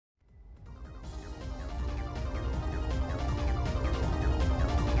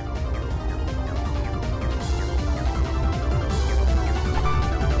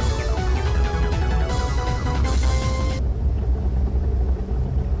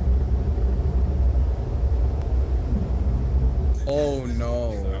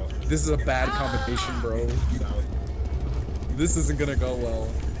This is a bad combination, bro. This isn't gonna go well.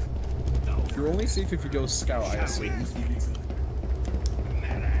 You're only safe if you go scout, I assume.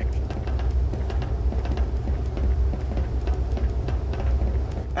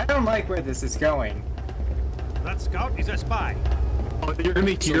 I don't like where this is going. That scout is a spy. Oh, you're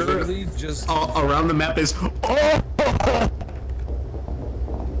gonna hear literally just around the map is oh.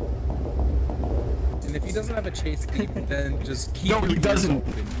 And if he doesn't have a chase theme, then just keep. No, he doesn't.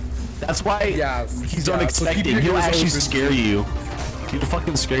 Open. That's why he's unexpected. So He'll actually open. scare you. He'll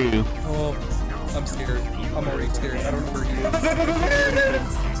fucking scare you. Oh, I'm scared. I'm already scared. I don't know where he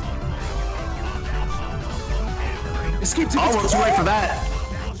is. Escape to oh, too late for that.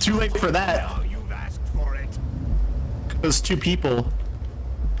 Too late for that. Because 2 people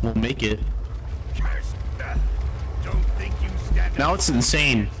will make it. Now it's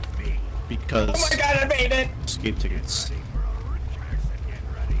insane. Because oh my god, I made it! Escape tickets.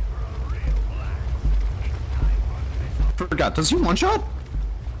 Forgot, does he one-shot? I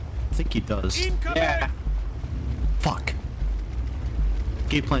think he does. Yeah. Fuck.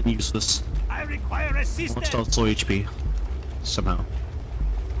 Game plan useless. I require assistance. Watched out low HP. Somehow.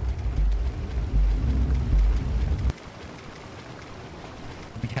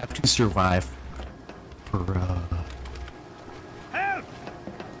 We have to survive. Help!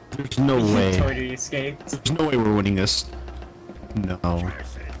 There's no way. Totally escaped. There's no way we're winning this. No.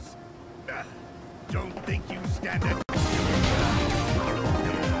 Don't think you stand it.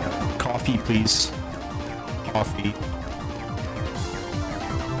 Coffee, please. Coffee.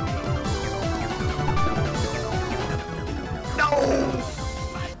 No!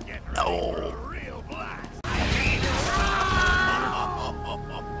 No!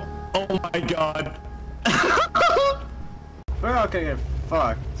 Oh my god. We're all gonna get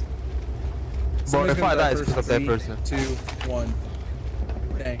fucked. Bro, if I die, it's because of that person. 2, 1.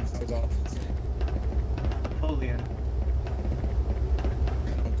 Dang, I was off. Napoleon.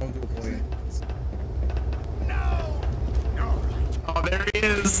 Don't do it, boy. Oh, there he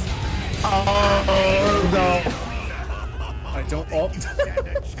is. Oh no. I don't. Oh.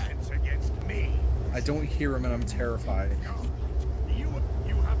 I don't hear him, and I'm terrified.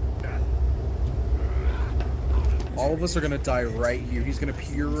 All of us are gonna die right here. He's gonna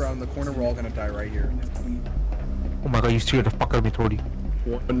peer around the corner. We're all gonna die right here. Oh my god, you scared the fuck out of me, Torty.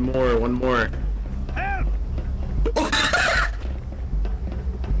 One more. Help!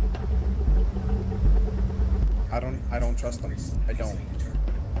 I don't trust them. I don't.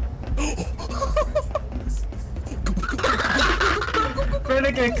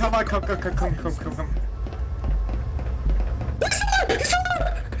 Renegade, come on, come. Found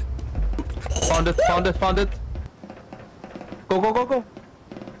it. Go.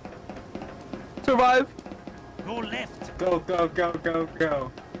 Survive. Go left. Go.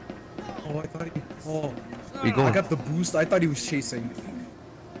 Oh, I thought he. Oh. We going? I got the boost. I thought he was chasing.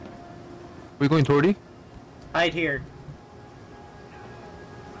 We going, Torty? Hide here.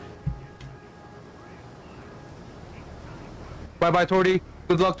 Bye, Torty.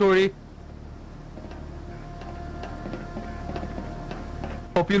 Good luck, Torty.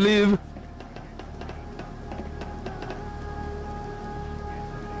 Hope you live.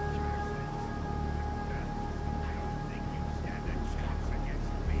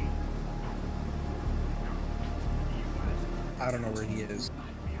 I don't know where he is.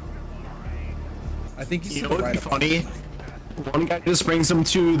 I think he's You to know the what'd right be of us. funny? One guy just brings him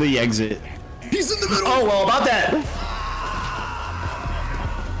to the exit. He's in the middle. Oh well, about that.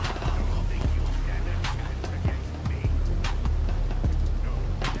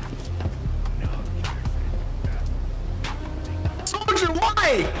 Soldier,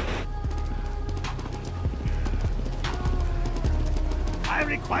 why? I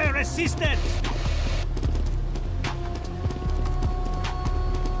require assistance.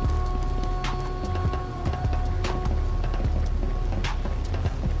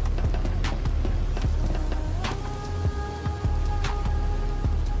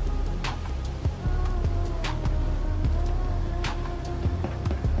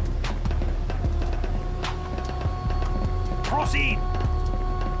 Proceed.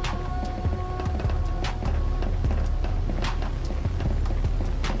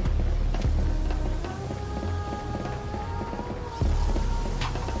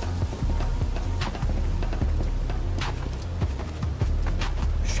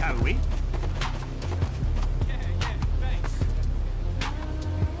 Shall we?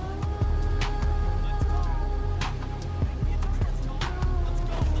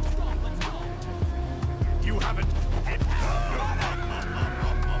 You haven't.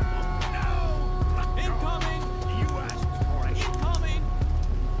 No! Incoming! You asked for it. Incoming!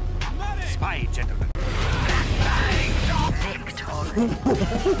 I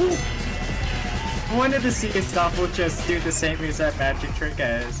wanted to see if stuff will just do the same as that magic trick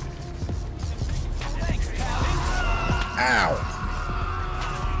as. Ow.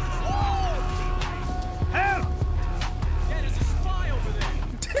 Help! Yeah, there's a spy over there.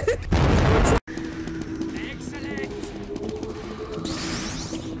 Excellent.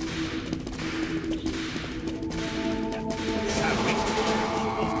 Shall we?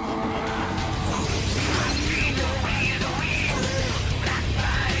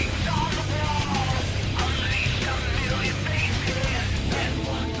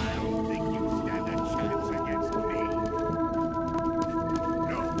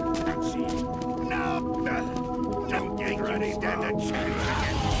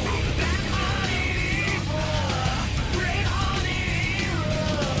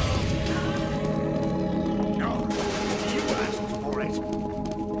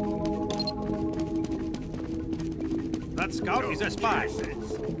 That scout is a spy.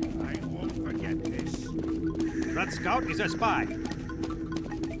 I won't forget this. That scout is a spy.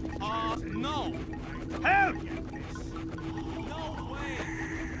 No. Help! No way.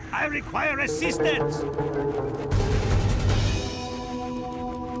 I require assistance!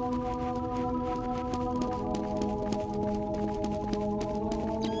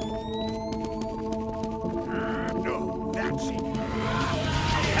 No, that's it.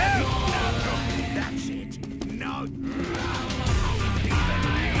 Help! No, that's it. No.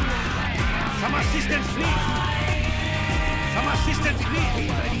 Some assistance, please! Some assistance,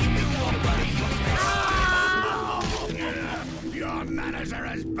 please! Your manners are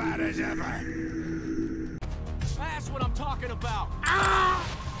as bad as ever. That's what I'm talking about.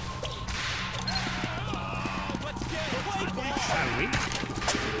 Let's get away. Shall we?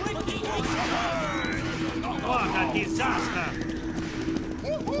 What a disaster!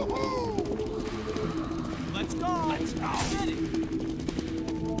 Let's go. Let's go. Get it.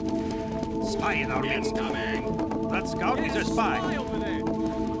 Spy in our midst. That scout is a spy. Spy over there. You've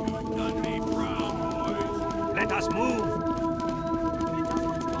done me proud, boys. Let us move.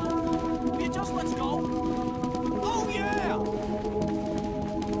 Just let's go. Oh yeah.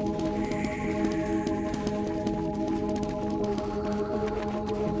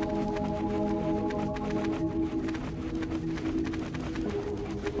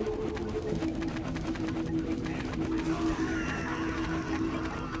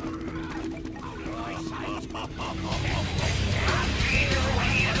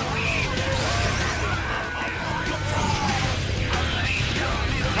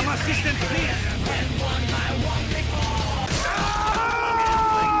 Some assistance, please!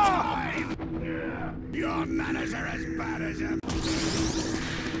 Your manners are as bad as ever.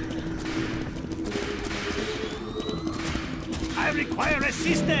 I require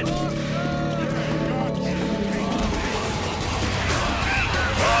assistance!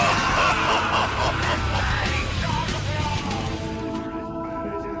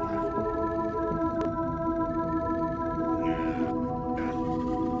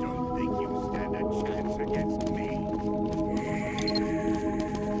 Don't think you stand a chance against me.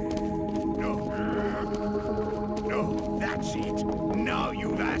 No. No, that's it. Now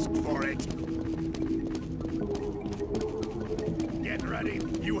you've asked for it. Get ready.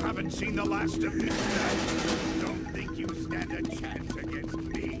 You haven't seen the last of me. Don't think you stand a chance against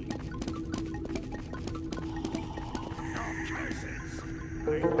me. No curses. I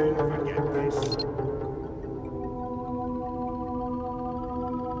won't forget this.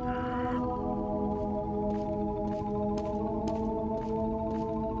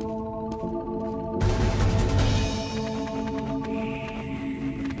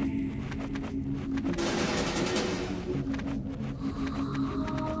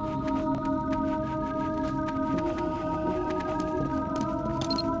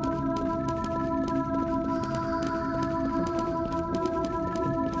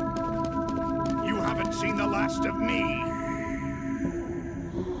 You haven't seen the last of me.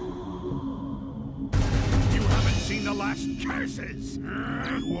 You haven't seen the last curses.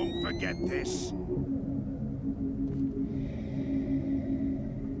 I won't forget this.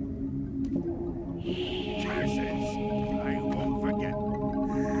 Curses. I won't forget.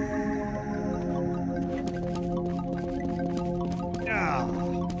 Ah.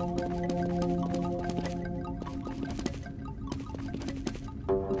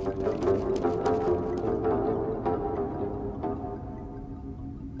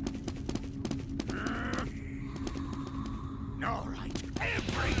 All right.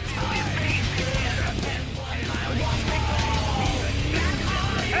 Every time.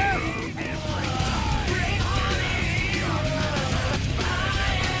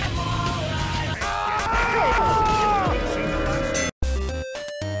 Help!